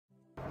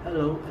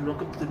Hello and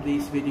welcome to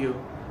today's video.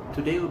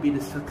 Today we'll be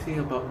discussing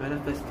about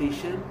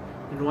manifestation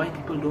and why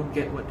people don't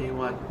get what they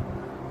want.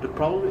 The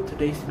problem with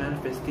today's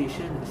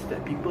manifestation is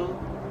that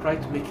people try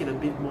to make it a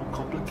bit more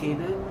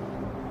complicated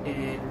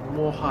and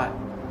more hard.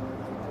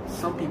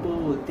 Some people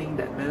will think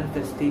that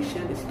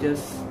manifestation is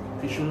just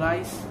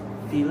visualize,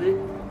 feel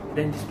it,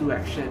 then just do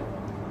action.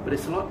 But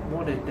it's a lot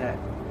more than that.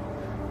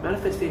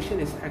 Manifestation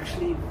is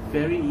actually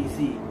very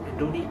easy and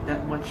don't need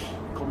that much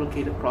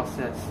complicated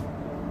process.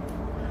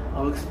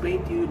 I'll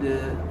explain to you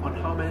on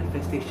how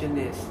manifestation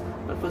is,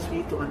 but first we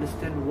need to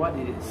understand what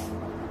it is.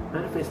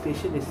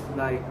 Manifestation is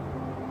like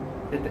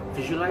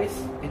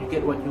visualize and you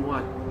get what you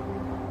want.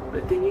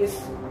 But the thing is,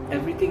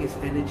 everything is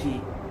energy.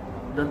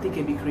 Nothing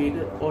can be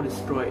created or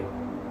destroyed.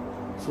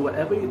 So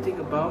whatever you think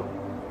about,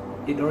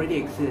 it already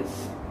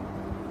exists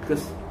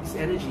because it's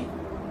energy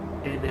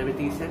and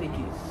everything is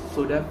energy.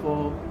 So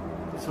therefore,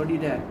 it's already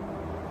there.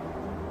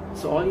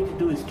 So all you need to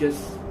do is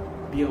just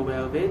be aware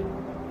of it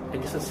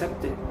and just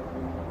accept it.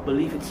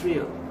 Believe it's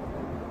real.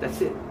 That's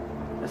it.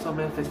 That's what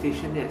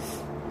manifestation is.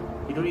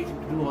 You don't need to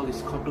do all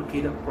this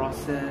complicated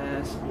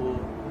process or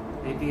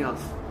anything else.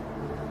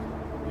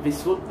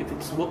 If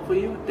it's work for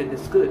you, then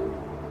it's good.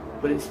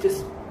 But it's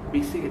just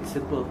basic and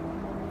simple.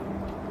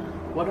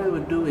 What I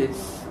would do is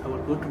I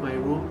would go to my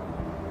room,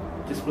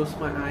 just close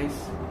my eyes,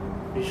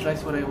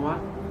 visualize what I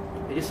want,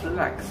 and just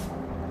relax.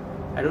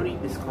 I don't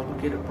need this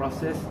complicated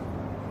process.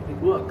 It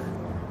works.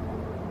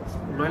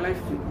 In my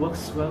life, it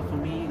works well for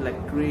me, like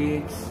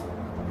grades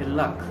and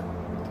luck.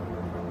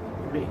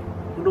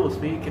 Who knows,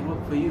 maybe it can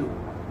work for you.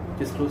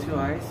 Just close your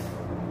eyes,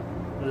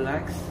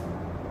 relax,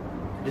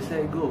 and just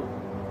let it go.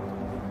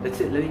 That's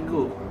it, letting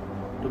go.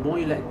 The more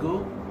you let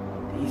go,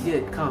 the easier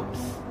it comes.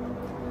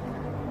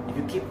 If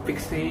you keep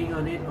fixating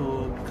on it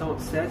or become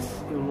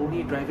obsessed, it will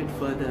only drive it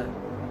further.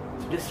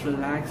 So just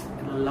relax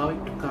and allow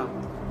it to come.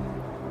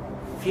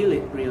 Feel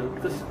it real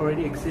because it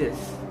already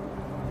exists.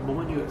 The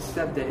moment you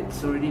accept that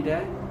it's already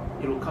there,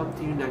 it will come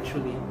to you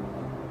naturally.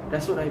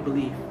 That's what I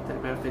believe,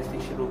 that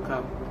manifestation will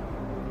come.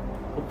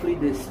 Hopefully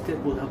this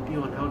tip will help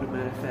you on how to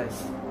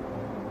manifest.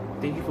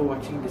 Thank you for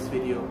watching this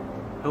video.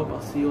 I hope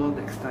I'll see you all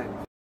next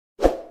time.